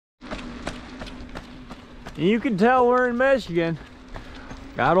You can tell we're in Michigan.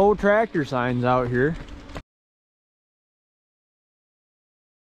 Got old tractor signs out here.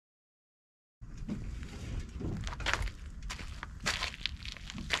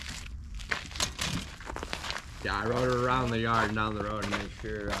 Yeah, I rode her around the yard and down the road to make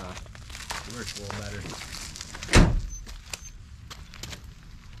sure it works a little better.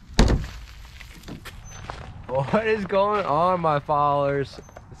 What is going on, my followers?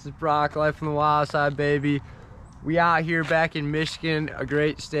 This is Brock, Life on the Wild Side, baby. We out here back in Michigan, a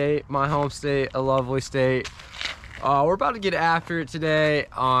great state, my home state, a lovely state. We're about to get after it today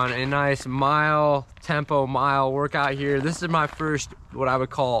on a nice tempo mile workout here. This is my first, what I would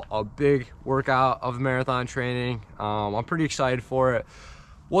call a big workout of marathon training. I'm pretty excited for it.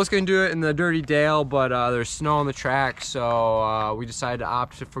 Was gonna do it in the Dirty Dale, but there's snow on the track, so we decided to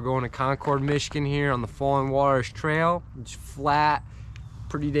opt for going to Concord, Michigan here on the Falling Waters Trail. It's flat,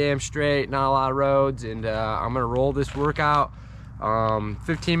 pretty damn straight, not a lot of roads, and I'm gonna roll this workout.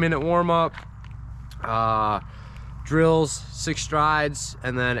 15-minute warm-up, drills, 6 strides,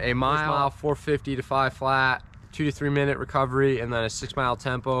 and then a mile, 450 to 5 flat, 2 to 3 minute recovery, and then a 6 mile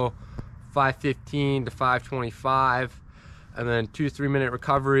tempo, 515 to 525. And then 2 to 3 minute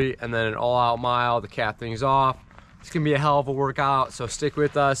recovery, and then an all-out mile to cap things off. It's gonna be a hell of a workout, so stick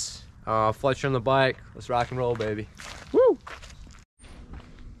with us. Fletcher on the bike. Let's rock and roll, baby. Woo!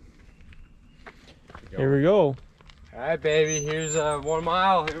 Here we go. All right, baby. Here's 1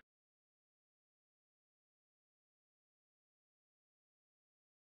 mile.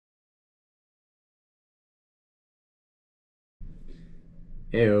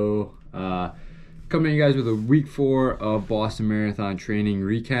 Heyo. Coming to you guys with a week 4 of Boston Marathon training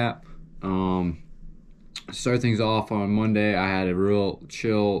recap. Start things off on Monday. I had a real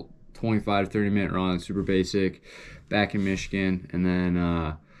chill 25 to 30 minute run, super basic, back in Michigan. And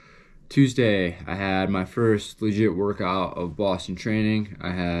then Tuesday, I had my first legit workout of Boston training.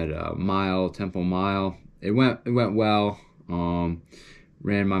 I had a tempo mile. It went well.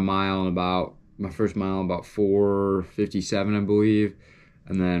 Ran my first mile in about 4:57, I believe.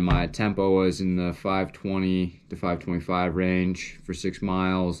 And then my tempo was in the 5:20 to 5:25 range for 6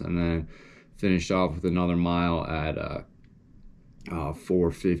 miles, and then finished off with another mile at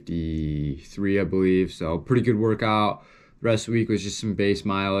 4:53, I believe. So pretty good workout. The rest of the week was just some base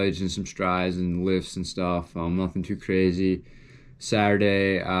mileage and some strides and lifts and stuff. Nothing too crazy.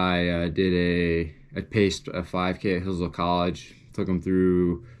 Saturday, I paced a 5K at Hillsdale College. Took them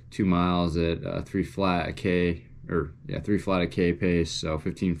through 2 miles at 3 flat a K. 3 flat a K pace, so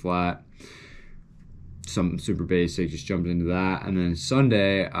 15 flat. Something super basic, just jumped into that. And then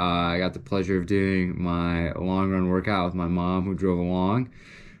Sunday, I got the pleasure of doing my long run workout with my mom, who drove along.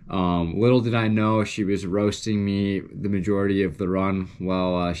 Little did I know she was roasting me the majority of the run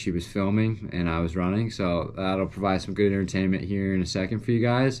while she was filming and I was running. So that'll provide some good entertainment here in a second for you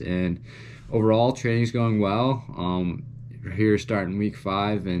guys. And overall, training's going well. We're here starting week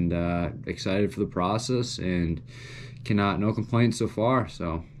 5 and excited for the process, and no complaints so far,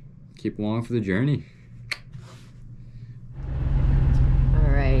 so keep along for the journey.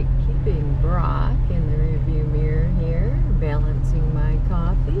 Alright, keeping Brock in the rearview mirror here, balancing my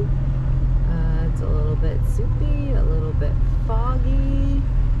coffee. It's a little bit soupy, a little bit foggy,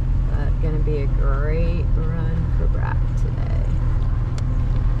 but gonna be a great run for Brock today.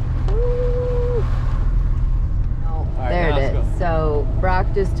 Woo! There it is. So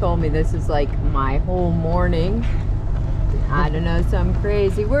Brock just told me this is like my whole morning. I don't know, some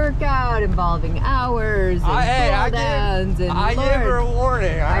crazy workout involving hours and cooldowns. I give her a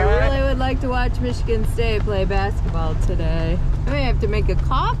warning. I really would like to watch Michigan State play basketball today. I may have to make a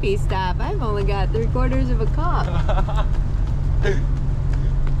coffee stop. I've only got 3/4 of a cup.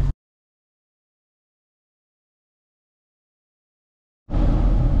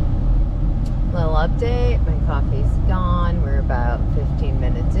 Little update, my coffee's gone. We're about 15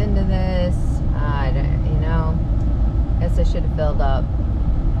 minutes into this. Guess I should have filled up.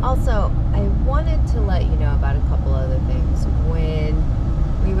 Also, I wanted to let you know about a couple other things. When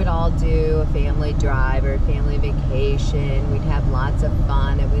we would all do a family drive or a family vacation, we'd have lots of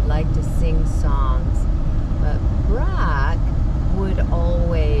fun and we'd like to sing songs. But Brock would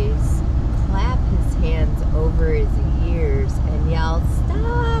always clap his hands over his ears and yell,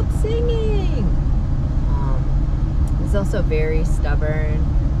 "Stop singing!" He's also very stubborn.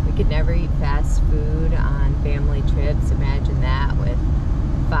 We could never eat fast food on family trips. Imagine that with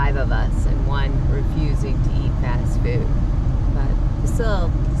 5 of us and one refusing to eat fast food. But just a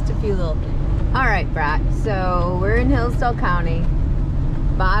few little things. All right, Brock. So we're in Hillsdale County,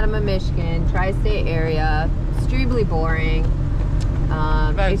 bottom of Michigan, tri-state area. Extremely boring.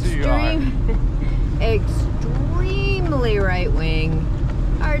 extremely right-wing,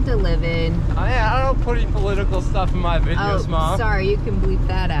 hard to live in. I don't put any political stuff in my videos, Mom. Sorry, you can bleep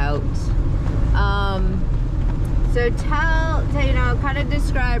that out. So tell, you know, kind of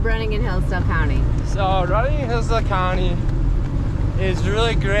describe running in Hillsdale County. So running in Hillsdale County is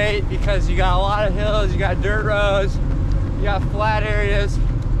really great because you got a lot of hills, you got dirt roads, you got flat areas,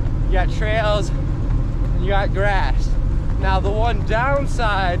 you got trails, and you got grass. Now the one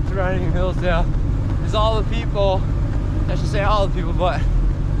downside to running in Hillsdale is all the people, I should say all the people, but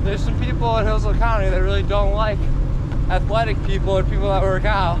there's some people in Hillsdale County that really don't like athletic people or people that work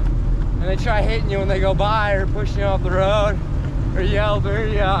out. And they try hitting you when they go by or pushing you off the road or yell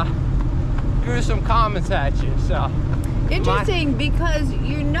very gruesome comments at you. So interesting, because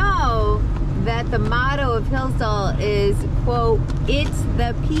you know that the motto of Hillsdale is, quote, "It's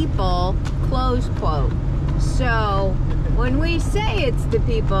the people," close quote. So when we say it's the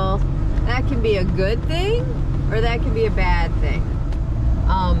people, that can be a good thing or that can be a bad thing.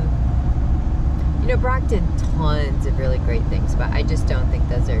 You know, Brock did tons of really great things, but I just don't think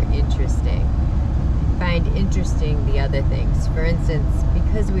those are interesting. I find interesting the other things. For instance,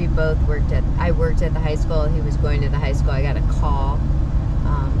 because we both I worked at the high school, he was going to the high school, I got a call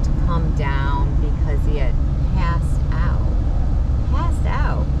to come down because he had passed out. Passed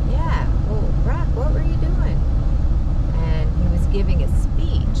out? Yeah. Well, Brock, what were you doing? And he was giving a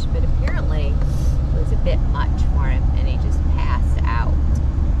speech, but apparently it was a bit much for him, and he just passed out.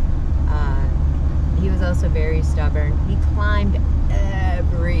 He was also very stubborn. He climbed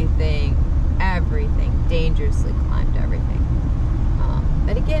everything, dangerously climbed everything.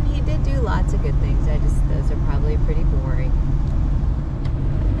 But again, he did do lots of good things. Those are probably pretty boring.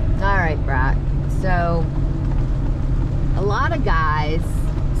 All right, Brock. So, a lot of guys,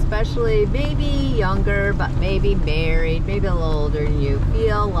 especially maybe younger, but maybe married, maybe a little older than you,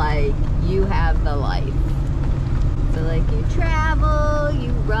 feel like you have the life. So like you travel, you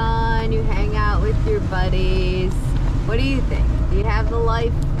run, you hang out with your buddies. What do you think? Do you have the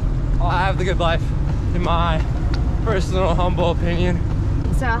life? Oh, I have the good life, in my personal, humble opinion.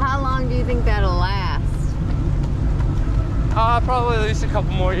 So how long do you think that'll last? Probably at least a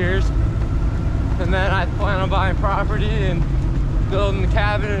couple more years. And then I plan on buying property and building a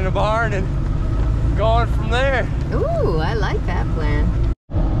cabin and a barn and going from there. Ooh, I like that plan.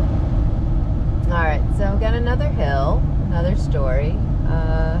 All right, so I've got another hill, another story.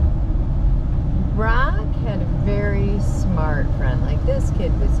 Brock had a very smart friend. Like, this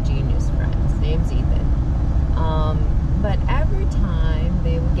kid was genius friend. His name's Ethan. But every time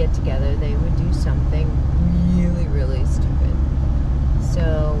they would get together, they would do something really, really stupid.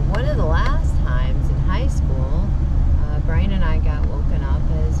 So one of the last times in high school, Brian and I got woken up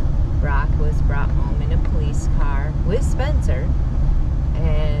as Brock was brought home in a police car with Spencer.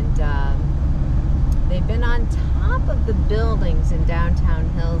 And they'd been on top of the buildings in downtown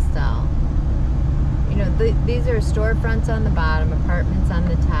Hillsdale. You know, these are storefronts on the bottom, apartments on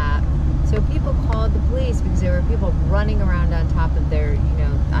the top. So people called the police because there were people running around on top of their, you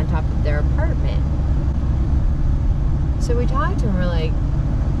know, on top of their apartment. So we talked to him, we're like,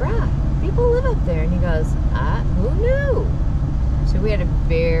 Brock, people live up there. And he goes, who knew? So we had a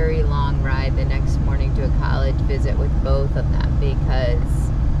very long ride the next morning to a college visit with both of them because,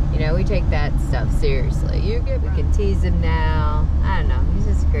 you know, we take that stuff seriously. We can tease him now. I don't know. He's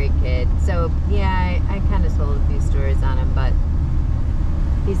just a great kid. So, yeah, I kind of told a few stories on him, but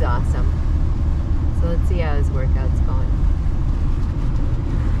he's awesome. So let's see how his workout's going.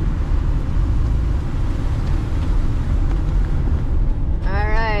 All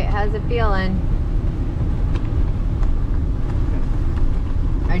right, how's it feeling?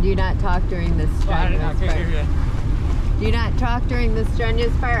 Or do you not talk during this strenuous part? I can't hear you. Do you not talk during the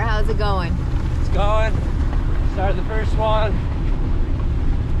strenuous part? How's it going? It's going. Started the first one.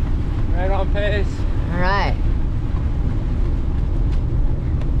 Right on pace. All right.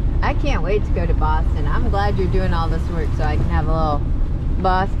 I can't wait to go to Boston. I'm glad you're doing all this work so I can have a little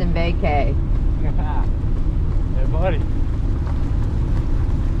Boston vacay. Hey, buddy.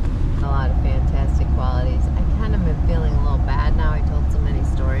 A lot of fantastic qualities. I kind of am feeling a little bad now. I told so many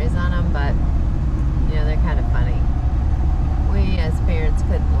stories on them, but you know, they're kind of funny. We as parents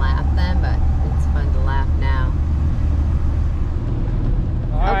couldn't laugh then, but it's fun to laugh now.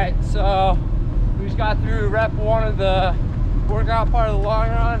 Alright, so we just got through rep 1 of the workout part of the long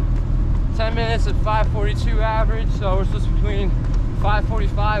run. 10 minutes at 5:42 average, so we're supposed to be between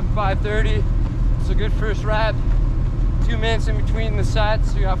 5:45 and 5:30. It's a good first rep. 2 minutes in between the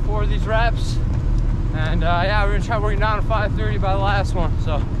sets. We got 4 of these reps. And yeah, we're gonna try working down to 5:30 by the last one.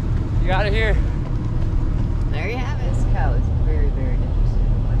 So you got it here. There you have it. This cow is very, very interested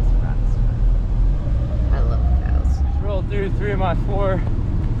in what's Brock's. through 3 of my 4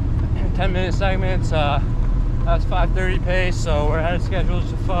 10-minute segments. That's 5:30 pace, so we're ahead of schedule,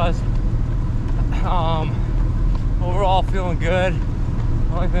 just a fuzz. Overall feeling good.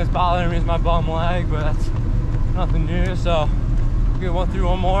 The only thing that's bothering me is my bum leg, but that's nothing new. So we're gonna go through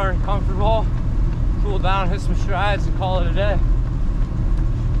one more, comfortable, cool down, hit some strides, and call it a day.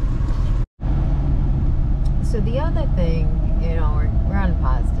 So the other thing, you know, we're on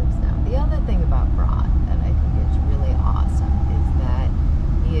positives now. The other thing about Broad that I think is really awesome is that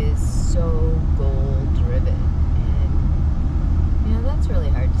he is so goal driven, and you know that's really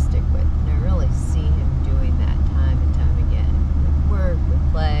hard to stick with. And I really see him doing that time and time again with work,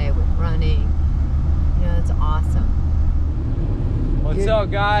 with play, with running. You know, it's awesome. What's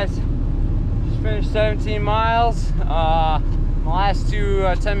up, guys? Just finished 17 miles. My last 2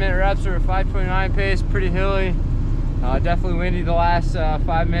 10-minute reps were 5:29 pace, pretty hilly. Definitely windy the last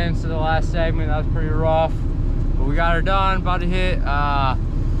 5 minutes of the last segment. That was pretty rough, but we got her done. About to hit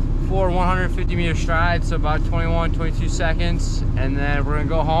 4 150-meter strides, so about 21-22 seconds, and then we're gonna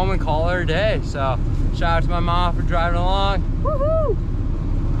go home and call her a day. So shout out to my mom for driving along. Woohoo!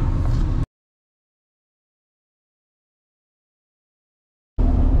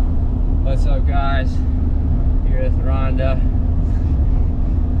 What's up, guys? Here at Rhonda.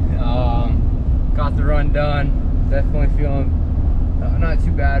 Got the run done. Definitely feeling not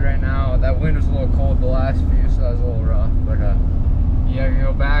too bad right now. That wind was a little cold the last few, so that was a little rough. But yeah, we're gonna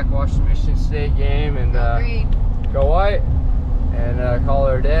go back, watch the Michigan State game, and go white, and call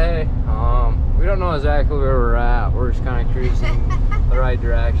it a day. We don't know exactly where we're at. We're just kind of cruising the right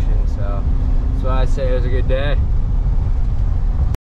direction. So that's why I say it was a good day.